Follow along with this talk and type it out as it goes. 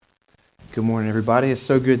Good morning, everybody. It's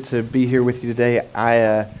so good to be here with you today.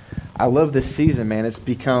 I love this season, man. It's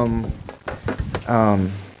become,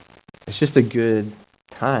 it's just a good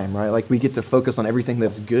time, right? Like we get to focus on everything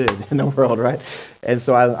that's good in the world, right? And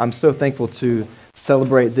so I'm so thankful to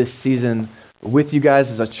celebrate this season with you guys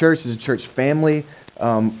as a church family.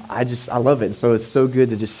 I love it. And so it's so good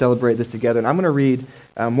to just celebrate this together. And I'm going to read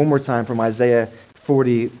one more time from Isaiah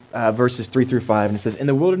 40, verses 3 through 5. And it says, "In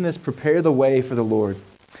the wilderness, prepare the way for the Lord.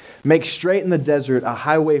 Make straight in the desert a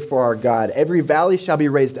highway for our God. Every valley shall be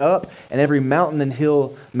raised up, and every mountain and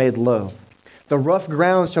hill made low. The rough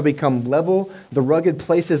ground shall become level, the rugged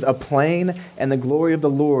places a plain, and the glory of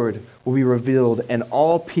the Lord will be revealed, and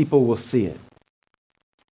all people will see it."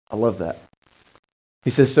 I love that.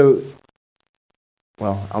 He says, I'll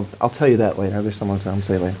tell you that later. There's someone to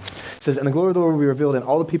say later. It says, "And the glory of the Lord will be revealed, and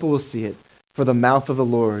all the people will see it, for the mouth of the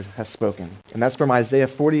Lord has spoken." And that's from Isaiah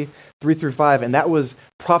 43 through 5. And that was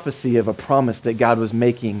prophecy of a promise that God was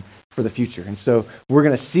making for the future. And so we're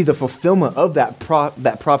going to see the fulfillment of that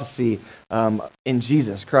prophecy in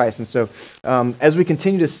Jesus Christ. And so as we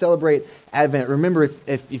continue to celebrate Advent, remember,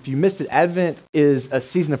 if you missed it, Advent is a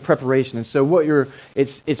season of preparation. And so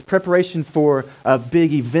it's preparation for a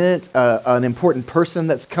big event, an important person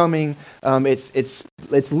that's coming.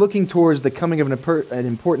 It's looking towards the coming of an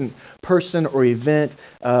important person or event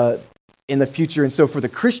in the future. And so for the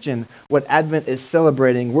Christian, what Advent is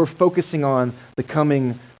celebrating, we're focusing on the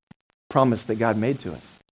coming promise that God made to us.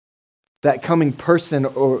 That coming person,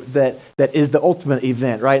 or that is the ultimate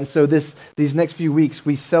event, right? And so these next few weeks,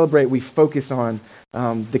 we focus on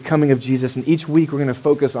the coming of Jesus. And each week, we're going to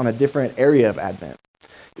focus on a different area of Advent.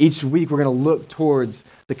 Each week, we're going to look towards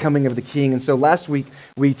the coming of the King. And so last week,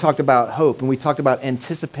 we talked about hope, and we talked about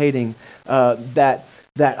anticipating that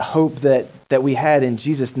hope that we had in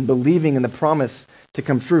Jesus and believing in the promise to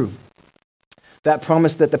come true. That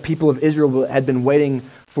promise that the people of Israel had been waiting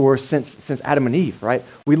for since Adam and Eve, right?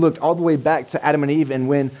 We looked all the way back to Adam and Eve, and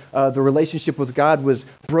when the relationship with God was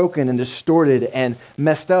broken and distorted and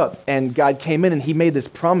messed up, and God came in and he made this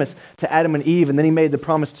promise to Adam and Eve, and then he made the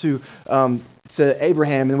promise to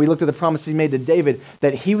Abraham, and we looked at the promise he made to David,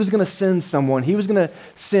 that he was going to send someone, he was going to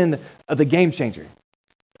send the game changer.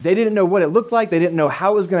 They didn't know what it looked like. They didn't know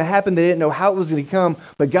how it was going to happen. They didn't know how it was going to come.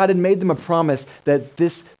 But God had made them a promise that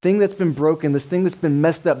this thing that's been broken, this thing that's been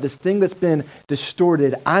messed up, this thing that's been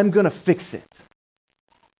distorted, I'm going to fix it.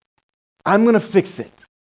 I'm going to fix it.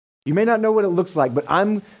 You may not know what it looks like, but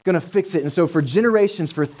I'm going to fix it. And so for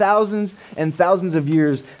generations, for thousands and thousands of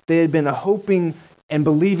years, they had been hoping and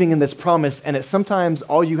believing in this promise. And sometimes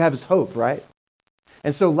all you have is hope, right?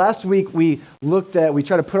 And so last week we tried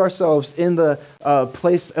to put ourselves in the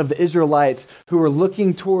place of the Israelites who were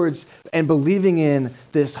looking towards and believing in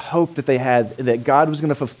this hope that they had, that God was going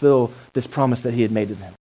to fulfill this promise that he had made to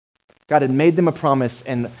them. God had made them a promise,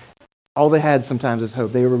 and all they had sometimes is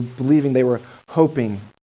hope. They were believing, they were hoping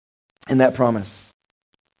in that promise.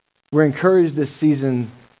 We're encouraged this season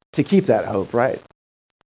to keep that hope, right?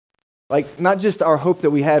 Like, not just our hope that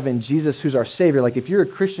we have in Jesus, who's our Savior. Like, if you're a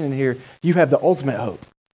Christian in here, you have the ultimate hope.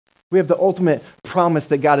 We have the ultimate promise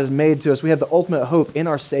that God has made to us. We have the ultimate hope in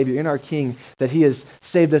our Savior, in our King, that he has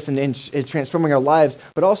saved us and is transforming our lives.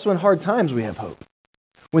 But also in hard times, we have hope.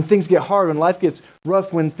 When things get hard, when life gets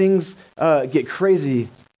rough, when things get crazy,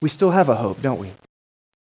 we still have a hope, don't we?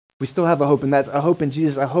 We still have a hope, and that's a hope in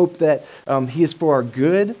Jesus. A hope that he is for our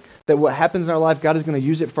good, that what happens in our life, God is going to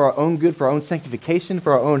use it for our own good, for our own sanctification,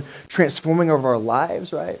 for our own transforming of our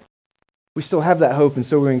lives, right? We still have that hope, and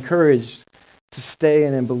so we're encouraged to stay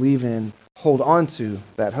in and believe in, hold on to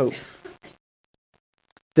that hope.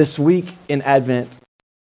 This week in Advent,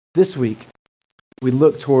 we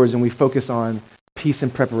look towards and we focus on peace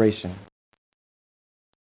and preparation.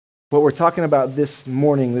 What we're talking about this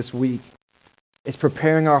morning, this week, is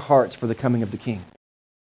preparing our hearts for the coming of the King.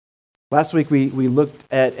 Last week, we looked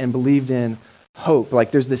at and believed in hope.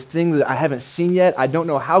 Like, there's this thing that I haven't seen yet. I don't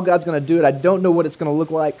know how God's going to do it. I don't know what it's going to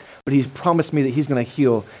look like, but he's promised me that he's going to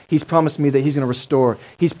heal. He's promised me that he's going to restore.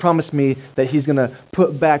 He's promised me that he's going to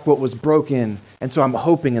put back what was broken. And so I'm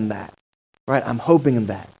hoping in that, right? I'm hoping in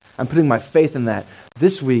that. I'm putting my faith in that.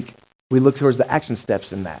 This week, we look towards the action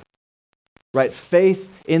steps in that. Right? Faith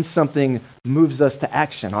in something moves us to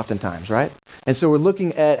action oftentimes, right? And so we're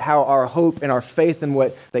looking at how our hope and our faith in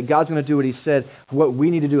that God's going to do what he said, what we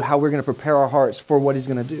need to do, how we're going to prepare our hearts for what he's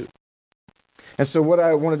going to do. And so what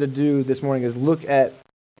I wanted to do this morning is look at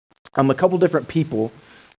a couple different people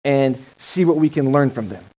and see what we can learn from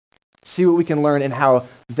them. See what we can learn in how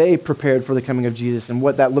they prepared for the coming of Jesus and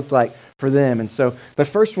what that looked like for them. And so the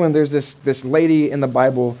first one, there's this lady in the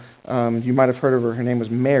Bible, you might have heard of her. Her name was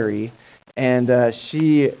Mary. and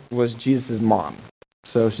she was Jesus' mom.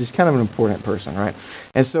 So she's kind of an important person, right?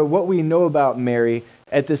 And so what we know about Mary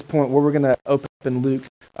at this point, where we're going to open up in Luke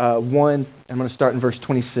 1, I'm going to start in verse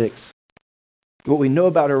 26. What we know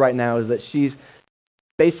about her right now is that she's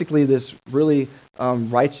basically this really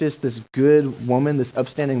righteous, this good woman, this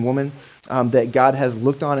upstanding woman that God has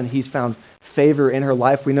looked on and he's found favor in her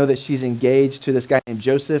life. We know that she's engaged to this guy named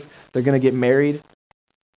Joseph. They're going to get married.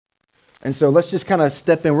 And so let's just kind of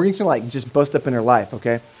step in. We're going to like just bust up in her life,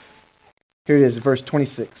 okay? Here it is, verse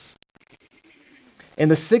 26. In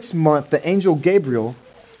the 6th month, the angel Gabriel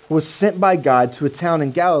was sent by God to a town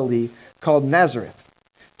in Galilee called Nazareth,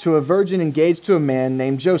 to a virgin engaged to a man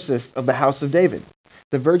named Joseph of the house of David.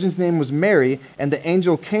 The virgin's name was Mary, and the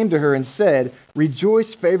angel came to her and said,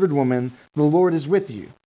 "Rejoice, favored woman, the Lord is with you."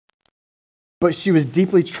 But she was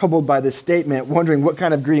deeply troubled by this statement, wondering what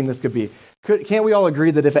kind of greeting this could be. Can't we all agree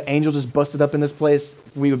that if an angel just busted up in this place,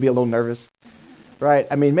 we would be a little nervous? Right?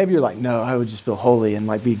 I mean, maybe you're like, no, I would just feel holy and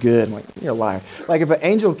like be good. I'm like, you're a liar. Like if an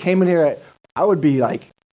angel came in here, I would be like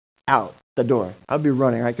out the door. I'd be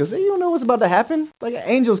running, right? Because you don't know what's about to happen. Like an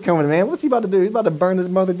angel's coming, man. What's he about to do? He's about to burn this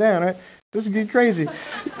mother down, right? This is getting crazy.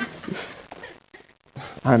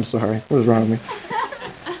 I'm sorry. What is wrong with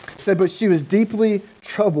me? Said, but she was deeply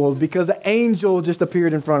troubled because an angel just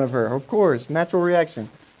appeared in front of her. Of course, natural reaction.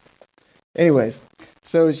 Anyways,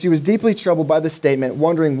 so she was deeply troubled by the statement,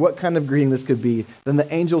 wondering what kind of greeting this could be. Then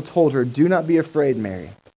the angel told her, "Do not be afraid,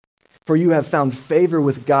 Mary, for you have found favor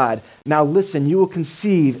with God. Now listen, you will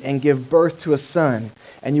conceive and give birth to a son,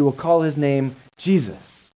 and you will call his name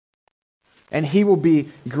Jesus. And he will be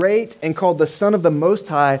great and called the Son of the Most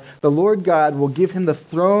High. The Lord God will give him the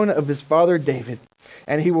throne of his father David,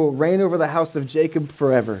 and he will reign over the house of Jacob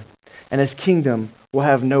forever, and his kingdom will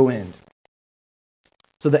have no end."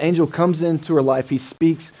 So the angel comes into her life, he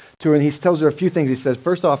speaks to her, and he tells her a few things. He says,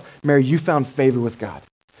 first off, Mary, you found favor with God.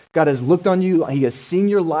 God has looked on you, he has seen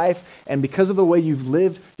your life, and because of the way you've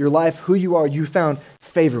lived your life, who you are, you found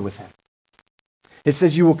favor with him. It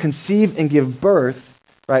says you will conceive and give birth,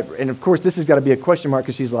 right? And of course, this has got to be a question mark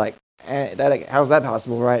because she's like, how's that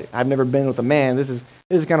possible, right? I've never been with a man. This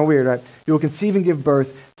is kind of weird, right? You will conceive and give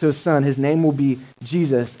birth to a son. His name will be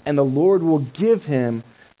Jesus, and the Lord will give him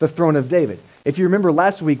the throne of David. If you remember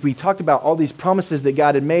last week, we talked about all these promises that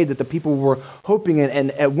God had made that the people were hoping in.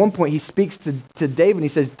 And at one point, he speaks to David, and he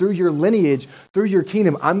says, through your lineage, through your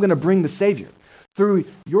kingdom, I'm going to bring the Savior. Through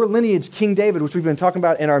your lineage, King David, which we've been talking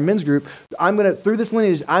about in our men's group, through this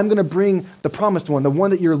lineage, I'm going to bring the promised one, the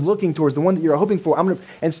one that you're looking towards, the one that you're hoping for.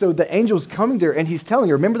 And so the angel's coming to her, and he's telling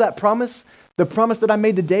her, remember that promise? The promise that I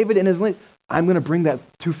made to David in his lineage? I'm going to bring that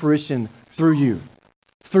to fruition through you,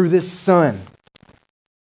 through this son.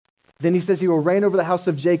 Then he says he will reign over the house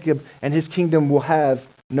of Jacob, and his kingdom will have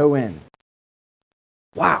no end.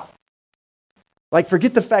 Wow. Like,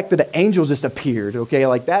 forget the fact that an angel just appeared, okay?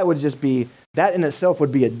 Like, that in itself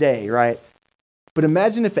would be a day, right? But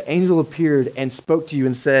imagine if an angel appeared and spoke to you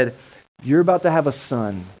and said, you're about to have a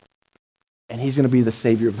son, and he's going to be the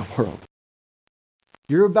Savior of the world.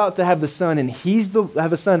 You're about to have the son, and he's the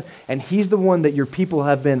one that your people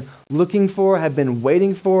have been looking for, have been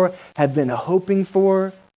waiting for, have been hoping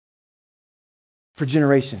for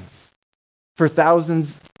generations, for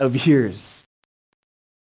thousands of years.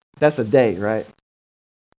 That's a day, right?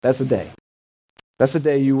 That's a day. That's a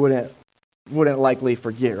day you wouldn't likely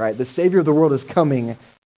forget, right? The Savior of the world is coming,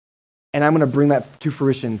 and I'm going to bring that to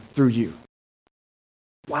fruition through you.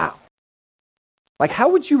 Wow. Like, how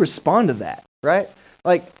would you respond to that, right?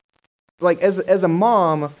 Like as a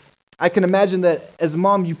mom, I can imagine that as a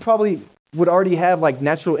mom, you probably would already have like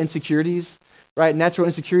natural insecurities, right? Natural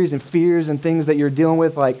insecurities and fears and things that you're dealing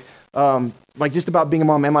with, like just about being a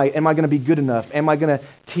mom. Am I going to be good enough? Am I going to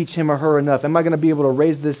teach him or her enough? Am I going to be able to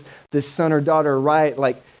raise this son or daughter right?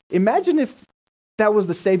 Like, imagine if that was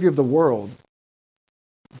the Savior of the world.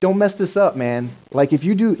 Don't mess this up, man. Like, if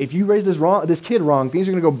you raise this kid wrong, things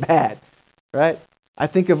are going to go bad, right? I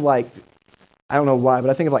think of like, I don't know why, but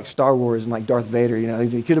I think of like Star Wars and like Darth Vader. You know,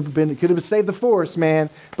 he could have saved the Force, man,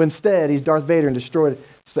 but instead he's Darth Vader and destroyed it.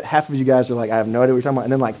 So half of you guys are like, I have no idea what you're talking about,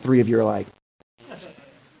 and then like 3 of you are like,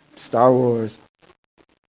 Star Wars.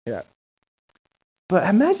 Yeah. But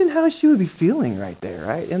imagine how she would be feeling right there,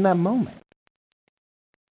 right, in that moment.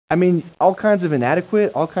 I mean, all kinds of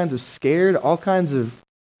inadequate, all kinds of scared, all kinds of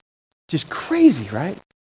just crazy, right?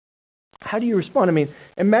 How do you respond? I mean,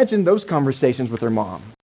 imagine those conversations with her mom,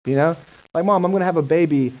 you know? Like, Mom, I'm going to have a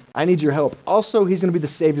baby. I need your help. Also, he's going to be the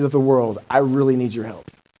Savior of the world. I really need your help.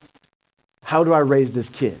 How do I raise this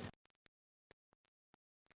kid?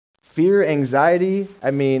 Fear, anxiety,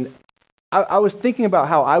 I mean, I was thinking about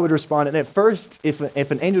how I would respond. And at first, if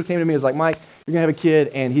an angel came to me and was like, Mike, you're going to have a kid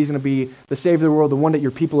and he's going to be the Savior of the world, the one that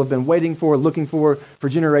your people have been waiting for, looking for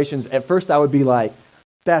generations. At first, I would be like,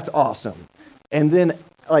 that's awesome. And then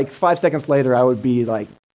like 5 seconds later, I would be like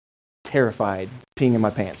terrified, peeing in my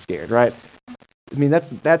pants, scared, right? I mean,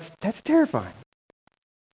 that's terrifying.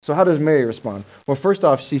 So how does Mary respond? Well, first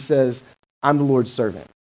off, she says, I'm the Lord's servant.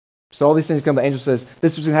 So all these things come, the angel says,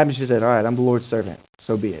 this is going to happen. She said, all right, I'm the Lord's servant.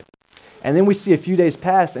 So be it. And then we see a few days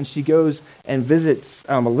pass, and she goes and visits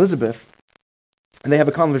Elizabeth, and they have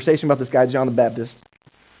a conversation about this guy, John the Baptist.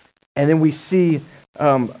 And then we see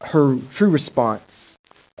her true response,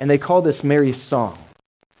 and they call this Mary's song.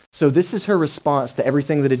 So this is her response to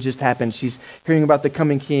everything that had just happened. She's hearing about the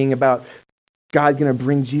coming king, about God going to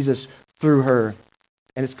bring Jesus through her.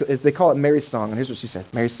 And they call it Mary's song. And here's what she said.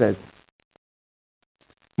 Mary said,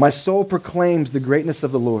 my soul proclaims the greatness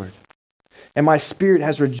of the Lord, and my spirit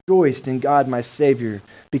has rejoiced in God my Savior,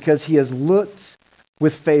 because he has looked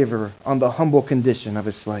with favor on the humble condition of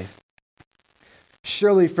his slave.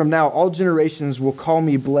 Surely from now all generations will call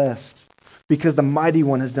me blessed, because the Mighty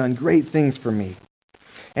One has done great things for me.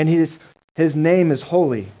 And his name is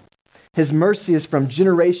holy. His mercy is from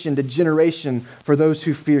generation to generation for those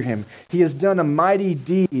who fear him. He has done a mighty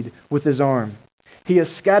deed with his arm. He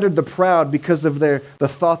has scattered the proud because of the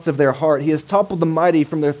thoughts of their heart. He has toppled the mighty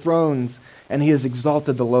from their thrones, and he has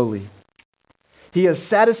exalted the lowly. He has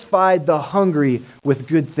satisfied the hungry with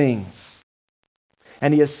good things,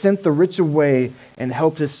 and he has sent the rich away and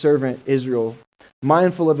helped his servant Israel,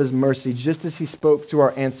 mindful of his mercy, just as he spoke to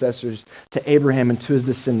our ancestors, to Abraham and to his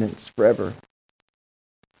descendants forever.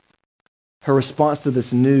 Her response to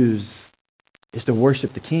this news is to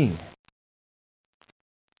worship the King,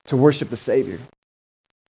 to worship the Savior,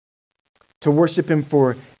 to worship him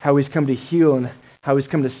for how he's come to heal and how he's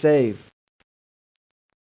come to save.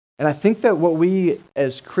 And I think that what we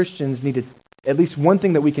as Christians need to, at least one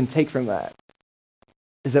thing that we can take from that,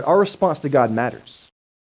 is that our response to God matters.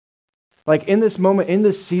 Like in this moment, in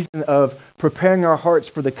this season of preparing our hearts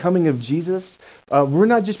for the coming of Jesus, we're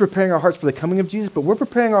not just preparing our hearts for the coming of Jesus, but we're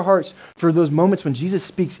preparing our hearts for those moments when Jesus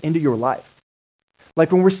speaks into your life.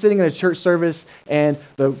 Like when we're sitting in a church service and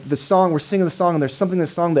the song, we're singing the song and there's something in the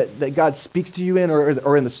song that God speaks to you in,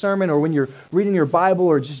 or in the sermon, or when you're reading your Bible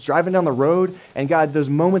or just driving down the road, and God, those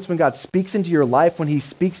moments when God speaks into your life, when he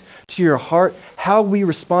speaks to your heart, how we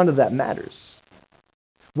respond to that matters.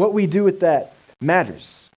 What we do with that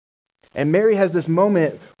matters. And Mary has this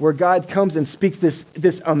moment where God comes and speaks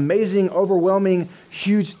this amazing, overwhelming,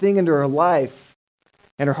 huge thing into her life,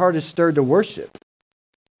 and her heart is stirred to worship.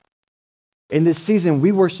 In this season,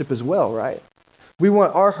 we worship as well, right? We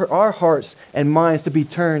want our hearts and minds to be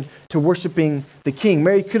turned to worshiping the King.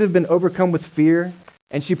 Mary could have been overcome with fear,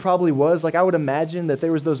 and she probably was. Like, I would imagine that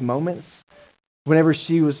there was those moments whenever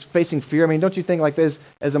she was facing fear. I mean, don't you think like this,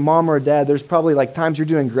 as a mom or a dad, there's probably like times you're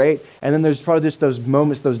doing great, and then there's probably just those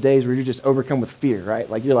moments, those days where you're just overcome with fear, right?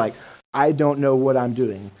 Like you're like, I don't know what I'm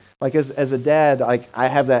doing. Like as a dad, like I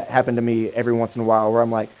have that happen to me every once in a while where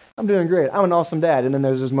I'm like, I'm doing great. I'm an awesome dad. And then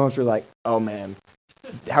there's those moments where you're like, oh man,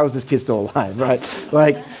 how is this kid still alive, right?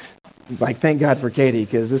 Like thank God for Katie,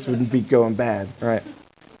 because this wouldn't be going bad, right?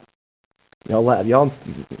 Y'all laugh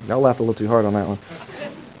a little too hard on that one.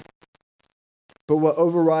 But what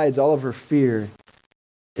overrides all of her fear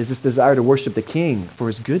is this desire to worship the King for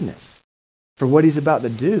his goodness, for what he's about to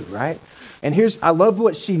do, right? And I love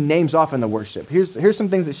what she names off in the worship. Here's some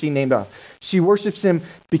things that she named off. She worships him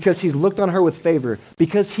because he's looked on her with favor,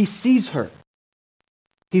 because he sees her.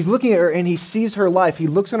 He's looking at her and he sees her life. He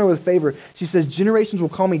looks on her with favor. She says, generations will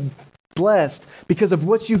call me blessed because of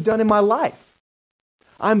what you've done in my life.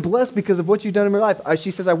 I'm blessed because of what you've done in my life.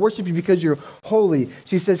 She says, I worship you because you're holy.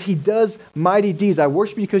 She says, he does mighty deeds. I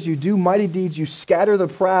worship you because you do mighty deeds. You scatter the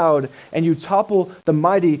proud and you topple the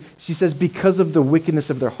mighty. She says, because of the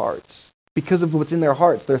wickedness of their hearts, because of what's in their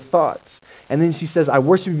hearts, their thoughts. And then she says, I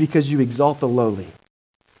worship you because you exalt the lowly.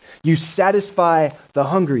 You satisfy the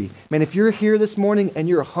hungry. Man, if you're here this morning and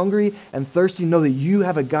you're hungry and thirsty, know that you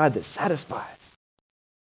have a God that satisfies.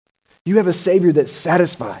 You have a Savior that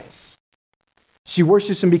satisfies. She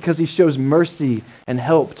worships him because he shows mercy and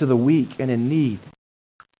help to the weak and in need.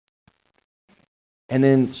 And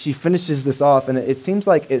then she finishes this off, and it seems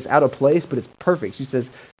like it's out of place, but it's perfect. She says,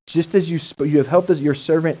 just as you have helped your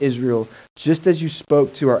servant Israel, just as you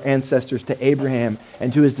spoke to our ancestors, to Abraham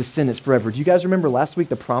and to his descendants forever. Do you guys remember last week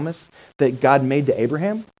the promise that God made to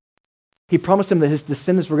Abraham? He promised him that his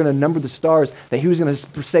descendants were going to number the stars, that he was going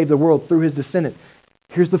to save the world through his descendants.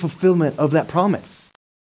 Here's the fulfillment of that promise.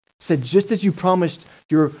 Said, just as you promised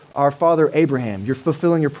our father Abraham, you're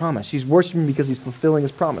fulfilling your promise. She's worshiping because he's fulfilling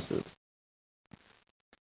his promises.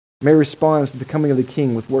 Mary responds to the coming of the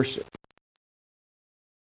king with worship.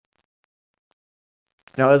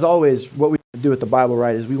 Now, as always, what we do with the Bible,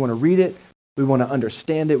 right, is we want to read it, we want to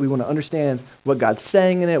understand it, we want to understand what God's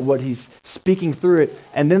saying in it, what he's speaking through it,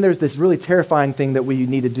 and then there's this really terrifying thing that we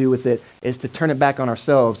need to do with it, is to turn it back on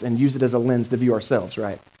ourselves and use it as a lens to view ourselves,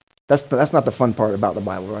 right? That's not the fun part about the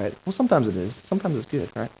Bible, right? Well, sometimes it is. Sometimes it's good,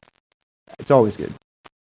 right? It's always good.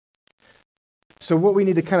 So what we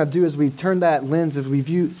need to kind of do is we turn that lens, as we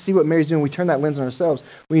see what Mary's doing, we turn that lens on ourselves.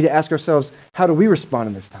 We need to ask ourselves, how do we respond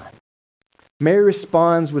in this time? Mary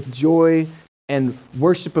responds with joy and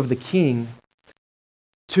worship of the King.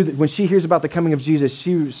 When she hears about the coming of Jesus,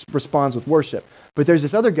 she responds with worship. But there's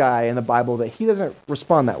this other guy in the Bible that he doesn't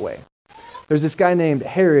respond that way. There's this guy named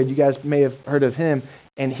Herod. You guys may have heard of him.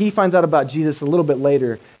 And he finds out about Jesus a little bit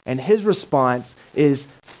later. And his response is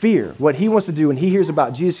fear. What he wants to do when he hears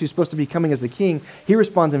about Jesus, who's supposed to be coming as the king, he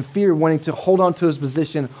responds in fear, wanting to hold on to his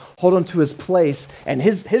position, hold on to his place. And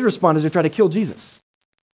his response is to try to kill Jesus.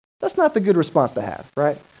 That's not the good response to have,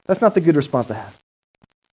 right? That's not the good response to have.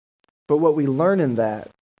 But what we learn in that,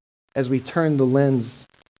 as we turn the lens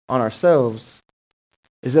on ourselves,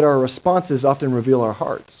 is that our responses often reveal our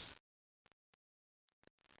hearts.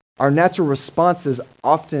 Our natural responses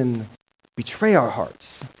often betray our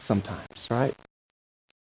hearts sometimes, right?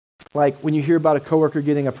 Like when you hear about a coworker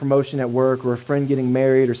getting a promotion at work, or a friend getting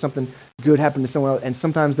married, or something good happened to someone else, and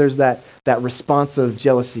sometimes there's that response of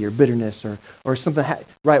jealousy or bitterness or something,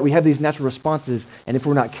 right? We have these natural responses, and if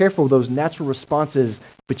we're not careful, those natural responses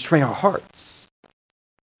betray our hearts.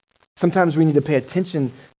 Sometimes we need to pay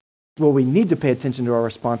attention, we need to pay attention to our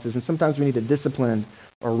responses, and sometimes we need to discipline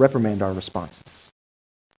or reprimand our responses.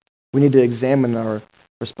 We need to examine our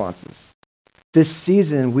responses. This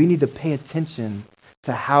season, we need to pay attention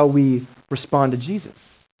to how we respond to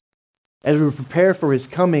Jesus. As we prepare for his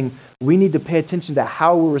coming, we need to pay attention to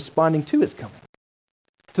how we're responding to his coming.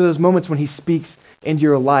 To those moments when he speaks into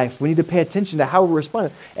your life, we need to pay attention to how we're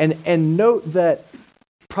responding. And note that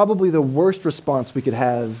probably the worst response we could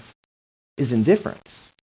have is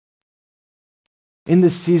indifference. In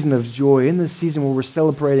this season of joy, in this season where we're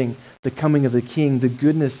celebrating the coming of the King, the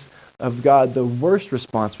goodness of God, the worst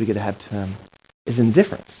response we could have to him is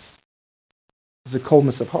indifference. It's a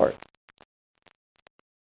coldness of heart.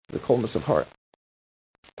 The coldness of heart.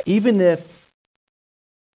 Even if,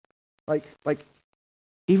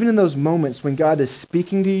 even in those moments when God is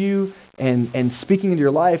speaking to you and speaking into your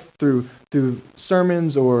life through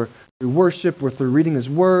sermons or through worship or through reading his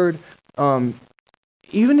word,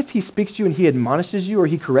 even if he speaks to you and he admonishes you or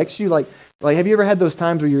he corrects you, like have you ever had those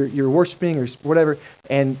times where you're worshiping or whatever,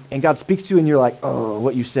 and God speaks to you and you're like, oh,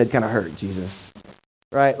 what you said kind of hurt, Jesus.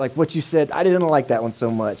 Right? Like what you said, I didn't like that one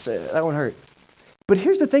so much. That one hurt. But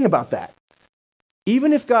here's the thing about that.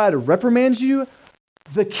 Even if God reprimands you,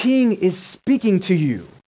 the King is speaking to you.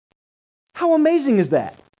 How amazing is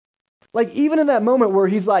that? Like even in that moment where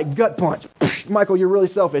he's like, gut punch, Michael, you're really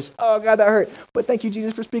selfish. Oh God, that hurt. But thank you,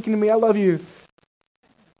 Jesus, for speaking to me. I love you.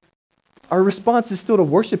 Our response is still to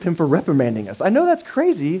worship him for reprimanding us. I know that's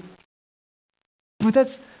crazy, but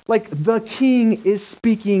that's like the King is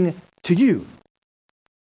speaking to you.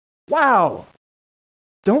 Wow.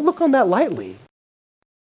 Don't look on that lightly.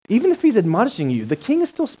 Even if he's admonishing you, the King is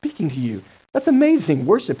still speaking to you. That's amazing.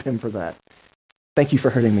 Worship him for that. Thank you for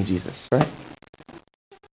hurting me, Jesus, right?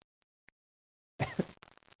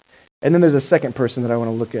 And then there's a second person that I want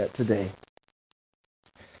to look at today.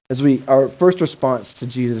 Our first response to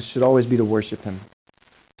Jesus should always be to worship him.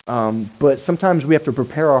 But sometimes we have to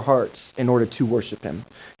prepare our hearts in order to worship him.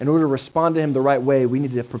 In order to respond to him the right way, we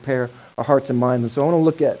need to prepare our hearts and minds. And so I want to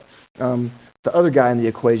look at the other guy in the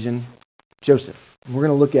equation, Joseph. We're going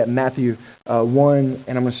to look at Matthew 1,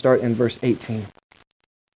 and I'm going to start in verse 18.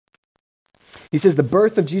 He says, the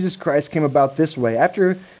birth of Jesus Christ came about this way.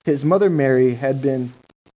 After his mother Mary had been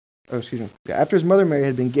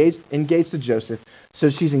engaged to Joseph, so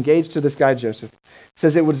she's engaged to this guy Joseph, it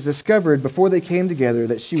says it was discovered before they came together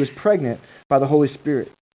that she was pregnant by the Holy Spirit.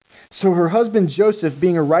 So her husband Joseph,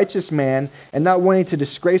 being a righteous man and not wanting to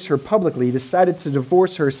disgrace her publicly, decided to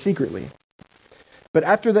divorce her secretly. But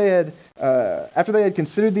after they had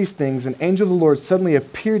considered these things, an angel of the Lord suddenly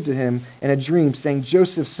appeared to him in a dream, saying,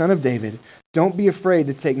 Joseph, son of David, don't be afraid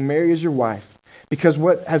to take Mary as your wife, because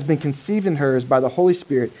what has been conceived in her is by the Holy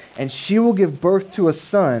Spirit, and she will give birth to a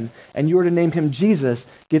son, and you are to name him Jesus,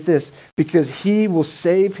 get this, because he will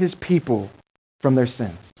save his people from their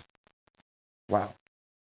sins. Wow.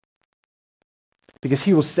 Because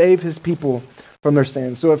he will save his people from their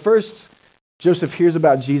sins. So at first, Joseph hears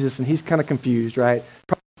about Jesus, and he's kind of confused, right?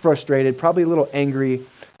 Probably frustrated, probably a little angry,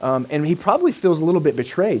 and he probably feels a little bit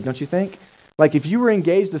betrayed, don't you think? Like if you were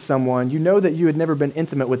engaged to someone, you know that you had never been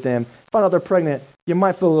intimate with them, find out they're pregnant, you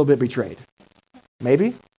might feel a little bit betrayed.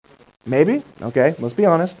 Maybe? Maybe? Okay, let's be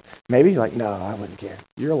honest. Maybe? Like, no, I wouldn't care.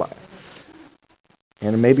 You're a liar.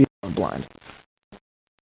 And maybe I'm blind.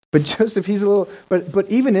 But Joseph, he's a little, but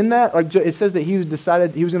even in that, like it says that he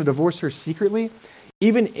decided he was going to divorce her secretly.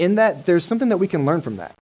 Even in that, there's something that we can learn from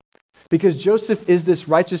that. Because Joseph is this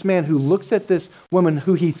righteous man who looks at this woman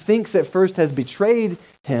who he thinks at first has betrayed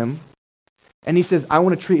him, and he says, I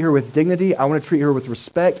want to treat her with dignity, I want to treat her with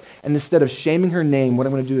respect, and instead of shaming her name, what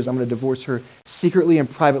I'm going to do is I'm going to divorce her secretly and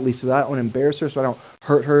privately so that I don't embarrass her, so I don't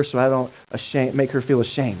hurt her, so I don't make her feel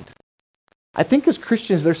ashamed. I think as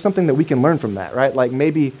Christians, there's something that we can learn from that, right? Like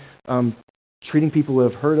maybe treating people who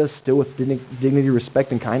have hurt us still with dignity,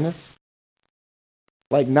 respect, and kindness.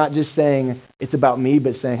 Like not just saying it's about me,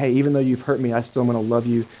 but saying, hey, even though you've hurt me, I still am going to love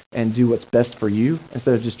you and do what's best for you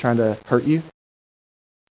instead of just trying to hurt you.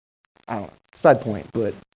 I don't know, side point,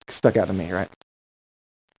 but stuck out to me, right?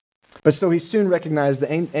 But so he soon recognized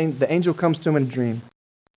the angel comes to him in a dream,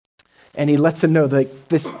 and he lets him know that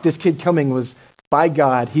this kid coming was by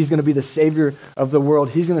God. He's going to be the savior of the world.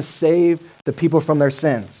 He's going to save the people from their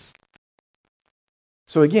sins.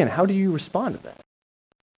 So again, how do you respond to that?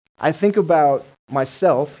 I think about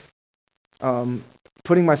myself,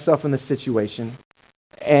 putting myself in this situation,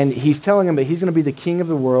 and he's telling him that he's going to be the king of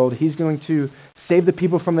the world. He's going to save the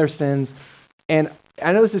people from their sins. And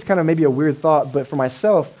I know this is kind of maybe a weird thought, but for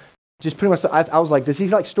myself, just putting myself, I was like, does he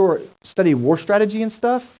like study war strategy and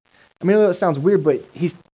stuff? I mean, I know that sounds weird, but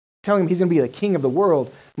he's telling him he's going to be the king of the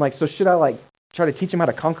world. I'm like, so should I like try to teach him how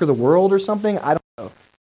to conquer the world or something? I don't know.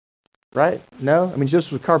 Right? No? I mean,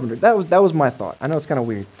 Joseph was a carpenter. That was my thought. I know it's kind of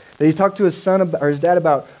weird. That he talked to his son or his dad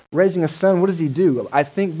about raising a son. What does he do? I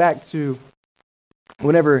think back to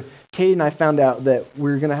whenever Katie and I found out that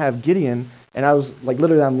we were going to have Gideon, and I was like,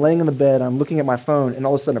 literally, I'm laying in the bed, I'm looking at my phone, and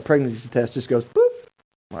all of a sudden a pregnancy test just goes, boop.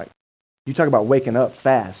 I'm like, you talk about waking up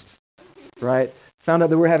fast, right? Found out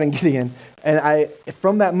that we're having Gideon, and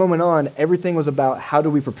from that moment on, everything was about how do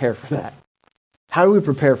we prepare for that? How do we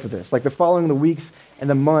prepare for this? Like the following the weeks and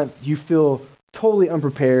the month, you feel totally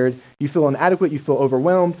unprepared, you feel inadequate, you feel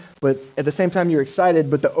overwhelmed, but at the same time you're excited,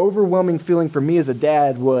 but the overwhelming feeling for me as a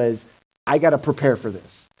dad was, I got to prepare for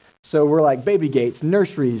this. So we're like baby gates,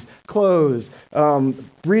 nurseries, clothes,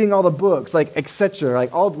 reading all the books, like etc.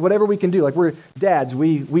 Like all whatever we can do. Like we're dads,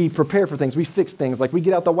 we prepare for things, we fix things. Like we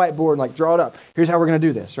get out the whiteboard and like draw it up. Here's how we're going to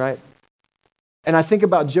do this, right? And I think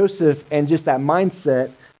about Joseph and just that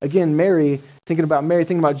mindset. Again, thinking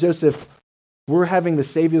about Joseph. We're having the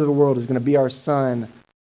Savior of the world is going to be our son.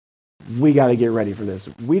 We got to get ready for this.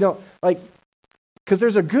 We don't because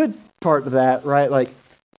there's a good part of that, right? Like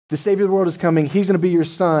the Savior of the world is coming. He's going to be your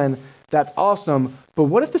son. That's awesome. But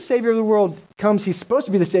what if the Savior of the world comes? He's supposed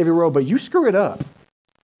to be the Savior of the world, but you screw it up.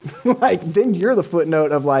 Then you're the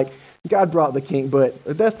footnote of God brought the king. But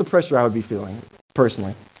that's the pressure I would be feeling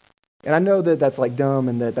personally. And I know that that's dumb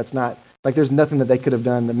and that's not, there's nothing that they could have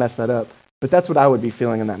done to mess that up. But that's what I would be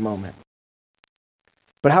feeling in that moment.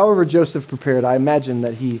 But however Joseph prepared, I imagine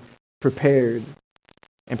that he prepared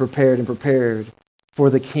and prepared and prepared for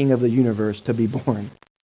the King of the universe to be born.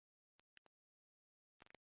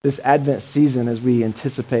 This Advent season, as we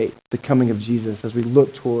anticipate the coming of Jesus, as we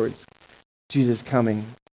look towards Jesus coming,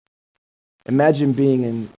 imagine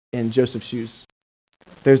being in Joseph's shoes.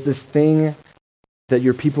 There's this thing that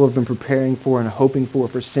your people have been preparing for and hoping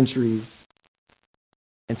for centuries.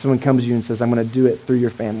 And someone comes to you and says, I'm going to do it through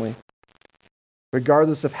your family.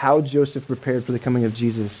 Regardless of how Joseph prepared for the coming of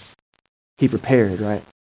Jesus, he prepared, right?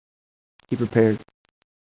 He prepared.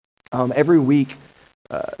 Every week,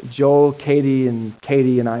 Joel, Katie,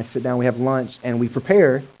 and I sit down, we have lunch, and we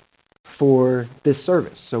prepare for this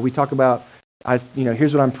service. So we talk about,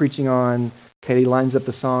 here's what I'm preaching on. Katie lines up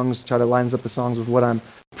the songs, lines up the songs with what I'm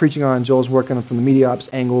preaching on. Joel's working from the media ops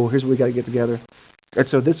angle. Here's what we got to get together. And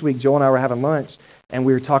so this week, Joel and I were having lunch, and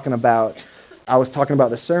I was talking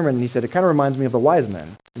about the sermon, and he said, it kind of reminds me of the wise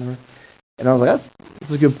men. And I was like,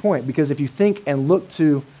 that's a good point, because if you think and look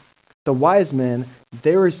to the wise men,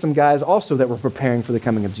 there were some guys also that were preparing for the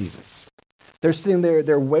coming of Jesus. They're sitting there,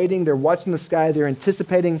 they're waiting, they're watching the sky, they're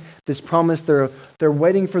anticipating this promise, they're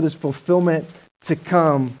waiting for this fulfillment to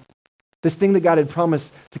come, this thing that God had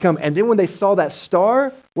promised to come. And then when they saw that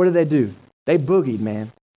star, what did they do? They boogied,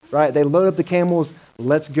 man, right? They load up the camels,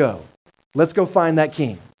 let's go. Let's go find that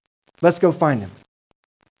king. Let's go find him.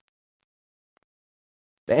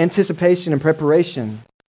 The anticipation and preparation,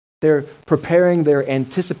 they were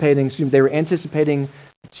anticipating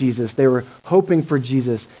Jesus. They were hoping for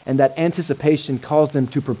Jesus, and that anticipation caused them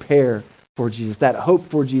to prepare for Jesus. That hope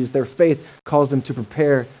for Jesus, their faith caused them to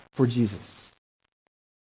prepare for Jesus.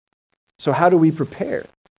 So how do we prepare?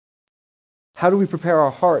 How do we prepare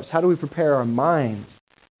our hearts? How do we prepare our minds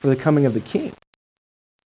for the coming of the King?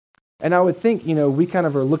 And I would think, we kind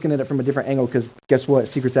of are looking at it from a different angle because guess what?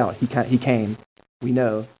 Secret's out. He came. We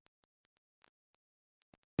know.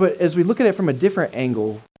 But as we look at it from a different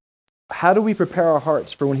angle, how do we prepare our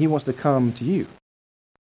hearts for when he wants to come to you?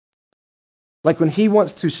 Like when he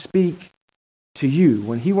wants to speak to you,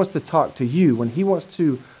 when he wants to talk to you, when he wants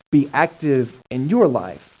to be active in your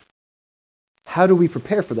life, how do we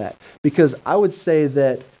prepare for that? Because I would say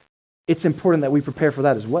that it's important that we prepare for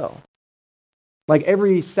that as well. Like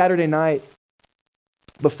every Saturday night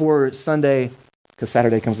before Sunday, because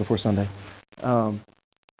Saturday comes before Sunday,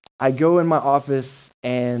 I go in my office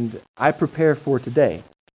and I prepare for today.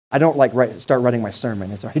 I don't start writing my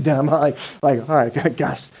sermon. It's already done. I'm not like, all right,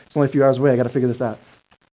 gosh, it's only a few hours away. I got to figure this out.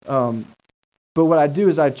 But what I do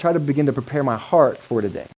is I try to begin to prepare my heart for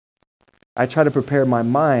today. I try to prepare my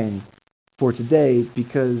mind for today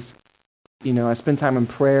because, I spend time in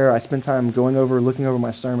prayer. I spend time looking over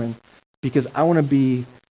my sermon because I want to be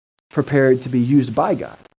prepared to be used by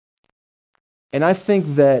God. And I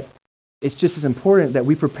think that it's just as important that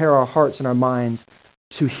we prepare our hearts and our minds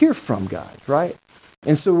to hear from God, right?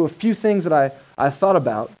 And so a few things that I thought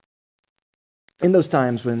about in those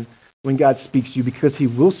times when God speaks to you, because he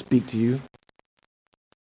will speak to you,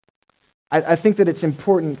 I think that it's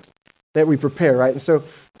important that we prepare, right? And so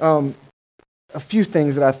a few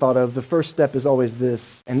things that I thought of. The first step is always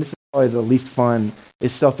this, and this is always the least fun,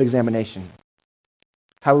 is self-examination.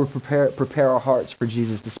 How we prepare our hearts for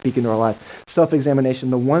Jesus to speak into our life. Self-examination,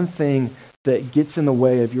 the one thing that gets in the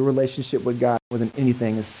way of your relationship with God more than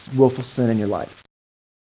anything is willful sin in your life.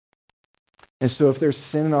 And so if there's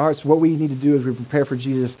sin in our hearts, what we need to do as we prepare for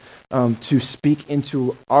Jesus to speak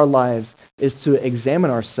into our lives is to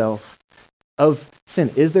examine ourselves of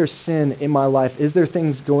sin. Is there sin in my life? Is there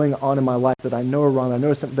things going on in my life that I know are wrong? I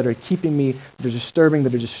know something that are keeping me, that are disturbing,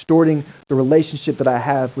 that are distorting the relationship that I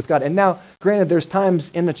have with God. And now, granted, there's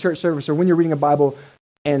times in the church service or when you're reading a Bible,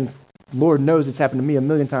 and Lord knows it's happened to me a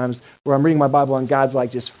million times, where I'm reading my Bible and God's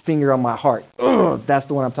like just finger on my heart. Ugh, that's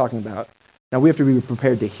the one I'm talking about. Now, we have to be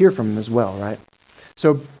prepared to hear from him as well, right?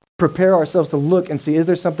 So prepare ourselves to look and see, is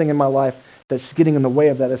there something in my life that's getting in the way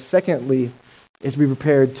of that? And secondly, is be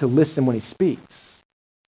prepared to listen when he speaks.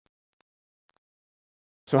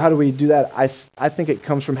 So how do we do that? I think it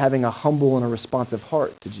comes from having a humble and a responsive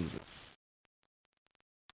heart to Jesus.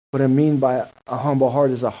 What I mean by a humble heart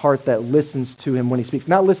is a heart that listens to him when he speaks.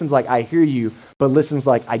 Not listens like I hear you, but listens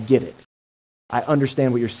like I get it. I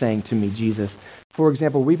understand what you're saying to me, Jesus. For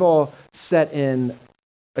example, we've all sat in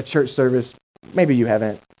a church service. Maybe you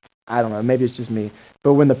haven't. I don't know. Maybe it's just me.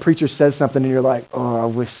 But when the preacher says something and you're like, oh, I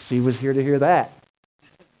wish he was here to hear that.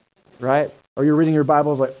 Right? Or you're reading your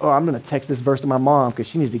Bible, it's like, oh, I'm going to text this verse to my mom because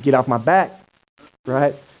she needs to get off my back.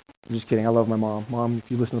 Right? I'm just kidding. I love my mom. Mom, if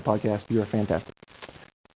you listen to the podcast, you are fantastic.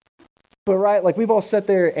 But right, like we've all sat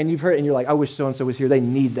there and you've heard it and you're like, I wish so-and-so was here. They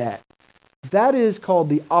need that. That is called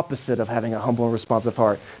the opposite of having a humble and responsive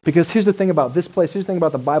heart. Because here's the thing about this place, here's the thing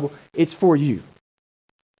about the Bible, it's for you.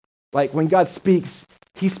 Like when God speaks,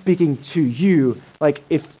 he's speaking to you. Like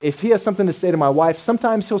if he has something to say to my wife,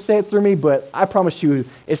 sometimes he'll say it through me, but I promise you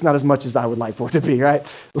it's not as much as I would like for it to be, right?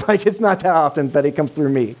 Like it's not that often that it comes through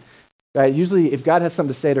me. Right? Usually if God has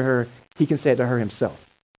something to say to her, he can say it to her himself.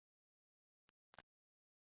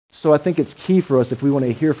 So I think it's key for us if we want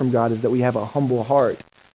to hear from God is that we have a humble heart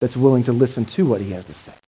that's willing to listen to what he has to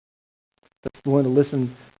say. That's willing to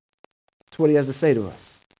listen to what he has to say to us.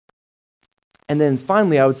 And then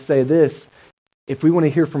finally, I would say this, if we want to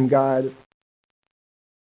hear from God,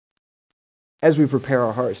 as we prepare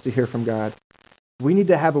our hearts to hear from God, we need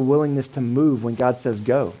to have a willingness to move when God says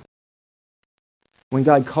go. When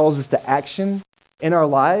God calls us to action in our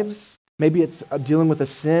lives, maybe it's dealing with a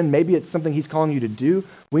sin, maybe it's something he's calling you to do,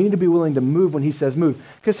 we need to be willing to move when he says move.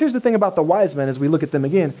 Because here's the thing about the wise men as we look at them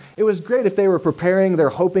again. It was great if they were preparing, they're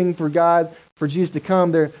hoping for God, for Jesus to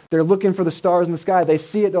come. They're looking for the stars in the sky. They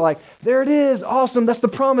see it, they're like, there it is, awesome, that's the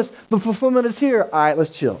promise, the fulfillment is here. All right,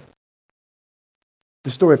 let's chill.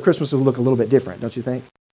 The story of Christmas would look a little bit different, don't you think?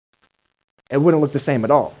 It wouldn't look the same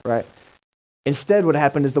at all, right? Instead, what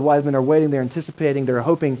happened is the wise men are waiting, they're anticipating, they're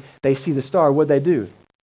hoping they see the star. What'd they do?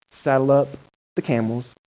 Saddle up the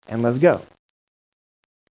camels and let's go.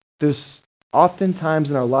 There's often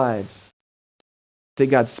times in our lives that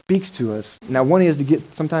God speaks to us. Now,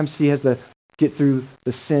 sometimes he has to get through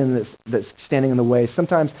the sin that's standing in the way.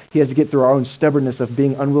 Sometimes he has to get through our own stubbornness of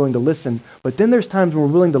being unwilling to listen. But then there's times when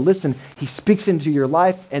we're willing to listen. He speaks into your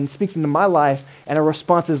life and speaks into my life, and our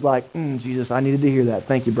response is like, Jesus, I needed to hear that.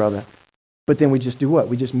 Thank you, brother. But then we just do what?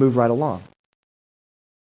 We just move right along.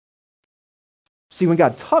 See, when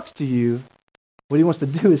God talks to you, what he wants to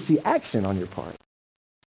do is see action on your part.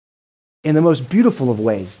 In the most beautiful of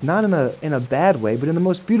ways, not in a bad way, but in the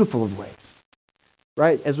most beautiful of ways.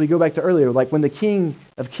 Right? As we go back to earlier, like when the King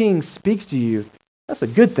of Kings speaks to you, that's a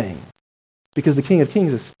good thing because the King of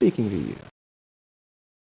Kings is speaking to you.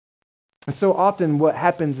 And so often what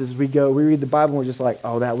happens is we read the Bible and we're just like,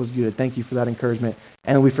 oh, that was good. Thank you for that encouragement.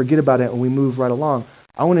 And we forget about it and we move right along.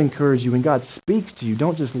 I want to encourage you when God speaks to you,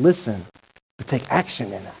 don't just listen, but take action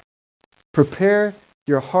in it. Prepare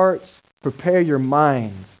your hearts, prepare your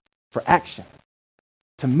minds for action,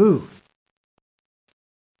 to move.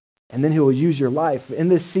 And then he will use your life. In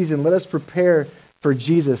this season, let us prepare for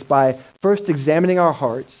Jesus by first examining our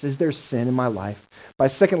hearts. Is there sin in my life? By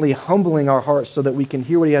secondly, humbling our hearts so that we can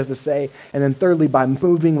hear what he has to say. And then thirdly, by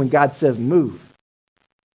moving when God says move.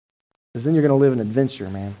 Because then you're going to live an adventure,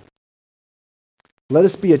 man. Let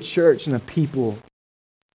us be a church and a people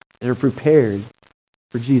that are prepared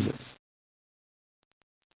for Jesus.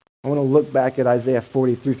 I want to look back at Isaiah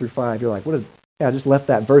 43-5. You're like, what is... Yeah, I just left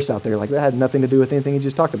that verse out there. Like, that had nothing to do with anything he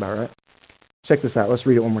just talked about, right? Check this out. Let's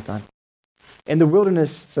read it one more time. In the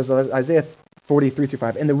wilderness, says Isaiah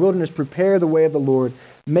 43-5, in the wilderness, prepare the way of the Lord.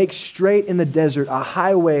 Make straight in the desert a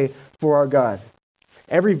highway for our God.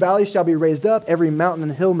 Every valley shall be raised up, every mountain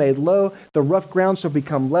and hill made low. The rough ground shall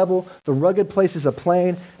become level, the rugged places a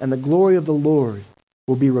plain, and the glory of the Lord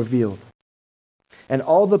will be revealed. And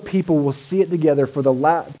all the people will see it together, for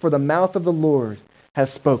the mouth of the Lord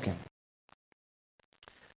has spoken.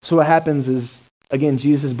 So what happens is, again,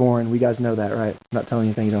 Jesus is born. We guys know that, right? I'm not telling you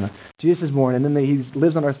anything you don't know. Jesus is born, and then he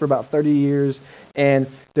lives on earth for about 30 years. And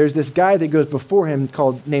there's this guy that goes before him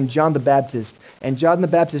named John the Baptist. And John the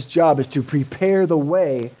Baptist's job is to prepare the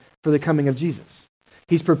way for the coming of Jesus.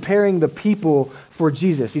 He's preparing the people for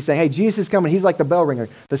Jesus. He's saying, hey, Jesus is coming. He's like the bell ringer.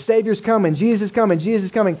 The Savior's coming. Jesus is coming. Jesus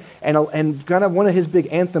is coming. And kind of one of his big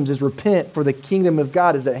anthems is repent, for the kingdom of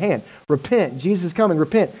God is at hand. Repent. Jesus is coming.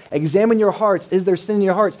 Repent. Examine your hearts. Is there sin in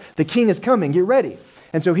your hearts? The King is coming. Get ready.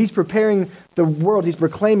 And so he's preparing the world. He's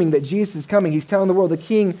proclaiming that Jesus is coming. He's telling the world the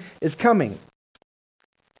King is coming.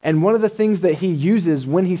 And one of the things that he uses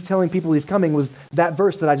when he's telling people he's coming was that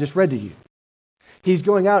verse that I just read to you. He's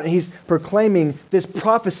going out and he's proclaiming this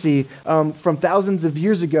prophecy from thousands of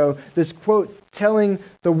years ago, this quote telling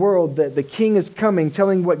the world that the King is coming,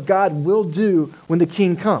 telling what God will do when the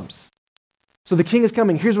King comes. So the King is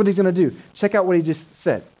coming. Here's what he's going to do. Check out what he just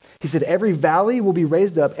said. He said, every valley will be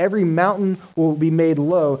raised up, every mountain will be made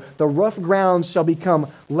low, the rough grounds shall become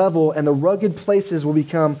level, and the rugged places will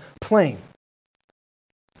become plain.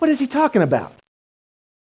 What is he talking about?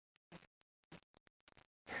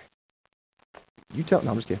 You tell.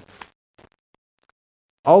 No, I'm just kidding.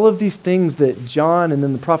 All of these things that John and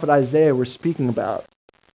then the prophet Isaiah were speaking about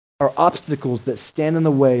are obstacles that stand in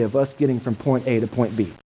the way of us getting from point A to point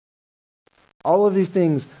B. All of these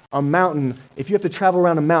things, a mountain, if you have to travel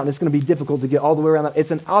around a mountain, it's going to be difficult to get all the way around that.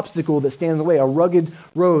 It's an obstacle that stands in the way. A rugged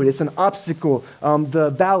road, it's an obstacle.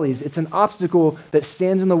 The valleys, it's an obstacle that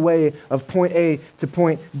stands in the way of point A to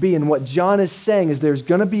point B. And what John is saying is there's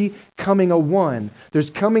going to be coming a one.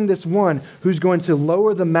 There's coming this one who's going to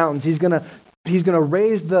lower the mountains. He's going to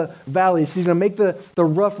raise the valleys. He's going to make the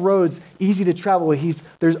rough roads easy to travel.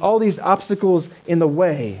 There's all these obstacles in the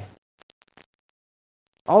way.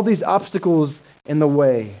 All these obstacles in the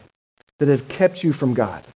way that have kept you from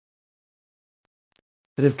God,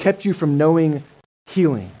 that have kept you from knowing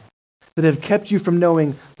healing, that have kept you from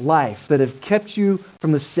knowing life, that have kept you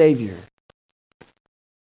from the Savior.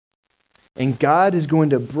 And God is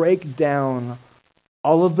going to break down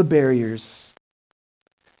all of the barriers.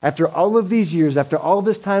 After all of these years, after all of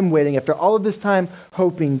this time waiting, after all of this time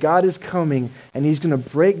hoping, God is coming and he's going to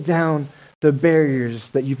break down the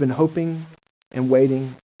barriers that you've been hoping and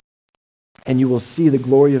waiting, and you will see the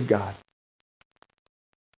glory of God.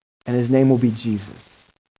 And his name will be Jesus.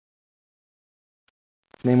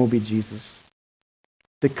 His name will be Jesus.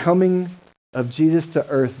 The coming of Jesus to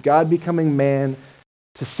earth, God becoming man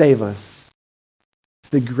to save us,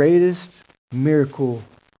 is the greatest miracle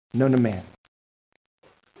known to man.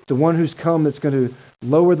 The one who's come that's going to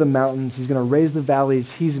lower the mountains, he's going to raise the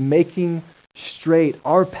valleys, he's making straight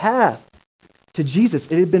our path to Jesus.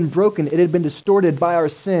 It had been broken. It had been distorted by our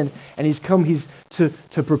sin. And he's come to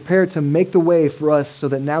prepare to make the way for us so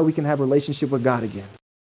that now we can have a relationship with God again.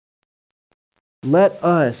 Let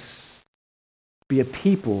us be a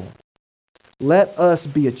people. Let us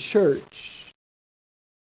be a church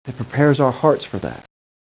that prepares our hearts for that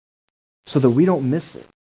so that we don't miss it.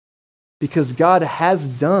 Because God has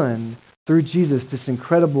done through Jesus this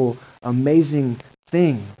incredible, amazing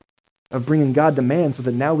thing of bringing God to man so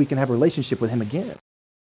that now we can have a relationship with him again.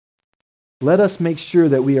 Let us make sure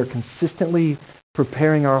that we are consistently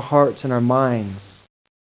preparing our hearts and our minds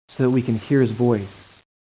so that we can hear his voice,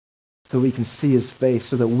 so that we can see his face,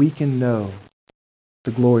 so that we can know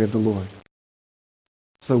the glory of the Lord.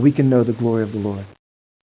 So that we can know the glory of the Lord.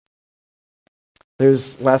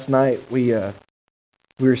 Last night, we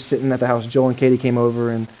were sitting at the house. Joel and Katie came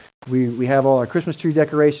over, and we have all our Christmas tree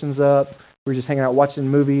decorations up. We were just hanging out watching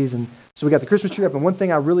movies, and so we got the Christmas tree up, and one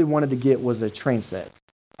thing I really wanted to get was a train set.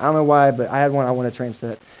 I don't know why, but I wanted a train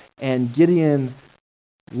set. And Gideon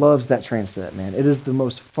loves that train set, man. It is the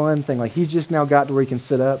most fun thing. Like, he's just now got to where he can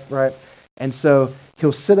sit up, right? And so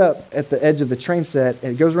he'll sit up at the edge of the train set,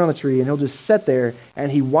 and it goes around the tree, and he'll just sit there,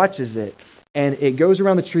 and he watches it. And it goes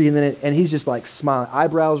around the tree, and then and he's just like smiling,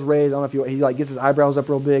 eyebrows raised. I don't know if he like gets his eyebrows up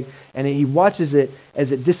real big, and he watches it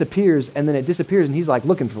as it disappears, and then it disappears, and he's like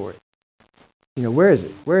looking for it. You know, where is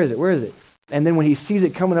it? Where is it? Where is it? And then when he sees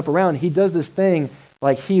it coming up around, he does this thing,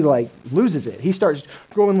 like he like loses it. He starts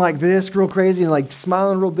going like this, real crazy, and like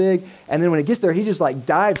smiling real big. And then when it gets there, he just like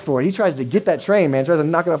dives for it. He tries to get that train, man. Tries to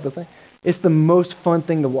knock it off the thing. It's the most fun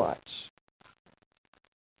thing to watch.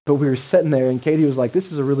 But we were sitting there, and Katie was like,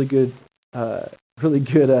 "This is a really good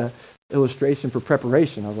illustration for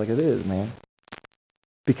preparation." I was like, "It is, man,"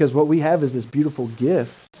 because what we have is this beautiful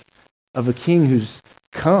gift of a king who's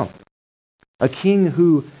come. A king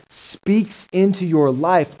who speaks into your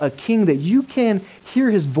life, a king that you can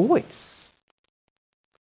hear his voice.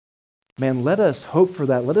 Man, let us hope for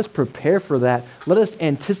that. Let us prepare for that. Let us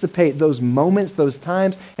anticipate those moments, those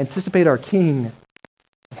times, anticipate our king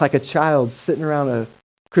like a child sitting around a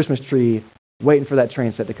Christmas tree waiting for that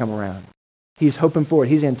train set to come around. He's hoping for it.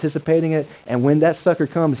 He's anticipating it. And when that sucker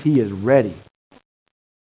comes, he is ready.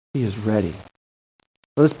 He is ready.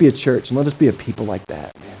 Let us be a church and let us be a people like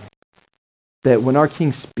that, man. That when our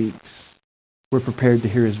King speaks, we're prepared to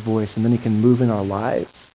hear his voice, and then he can move in our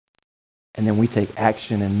lives, and then we take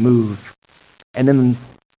action and move. And then,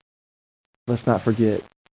 let's not forget,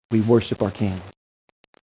 we worship our King.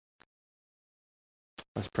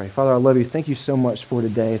 Let's pray. Father, I love you. Thank you so much for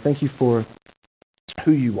today. Thank you for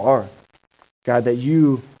who you are. God, that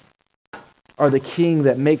you are the King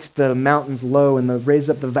that makes the mountains low and raise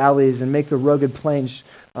up the valleys and make the rugged plains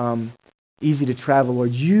easy to travel.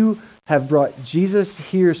 Lord, you have brought Jesus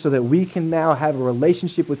here so that we can now have a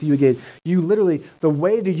relationship with you again. You literally, the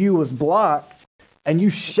way to you was blocked, and you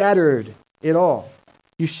shattered it all.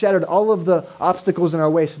 You shattered all of the obstacles in our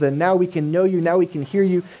way so that now we can know you, now we can hear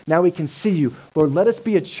you, now we can see you. Lord, let us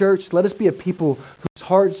be a church, let us be a people whose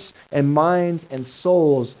hearts and minds and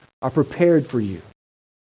souls are prepared for you.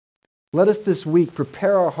 Let us this week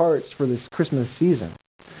prepare our hearts for this Christmas season,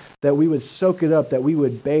 that we would soak it up, that we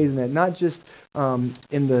would bathe in it, not just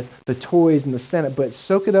in the toys and the Senate, but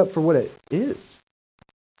soak it up for what it is.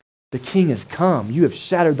 The King has come. You have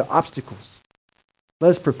shattered the obstacles.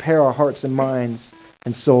 Let us prepare our hearts and minds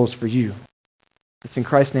and souls for you. It's in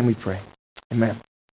Christ's name we pray. Amen.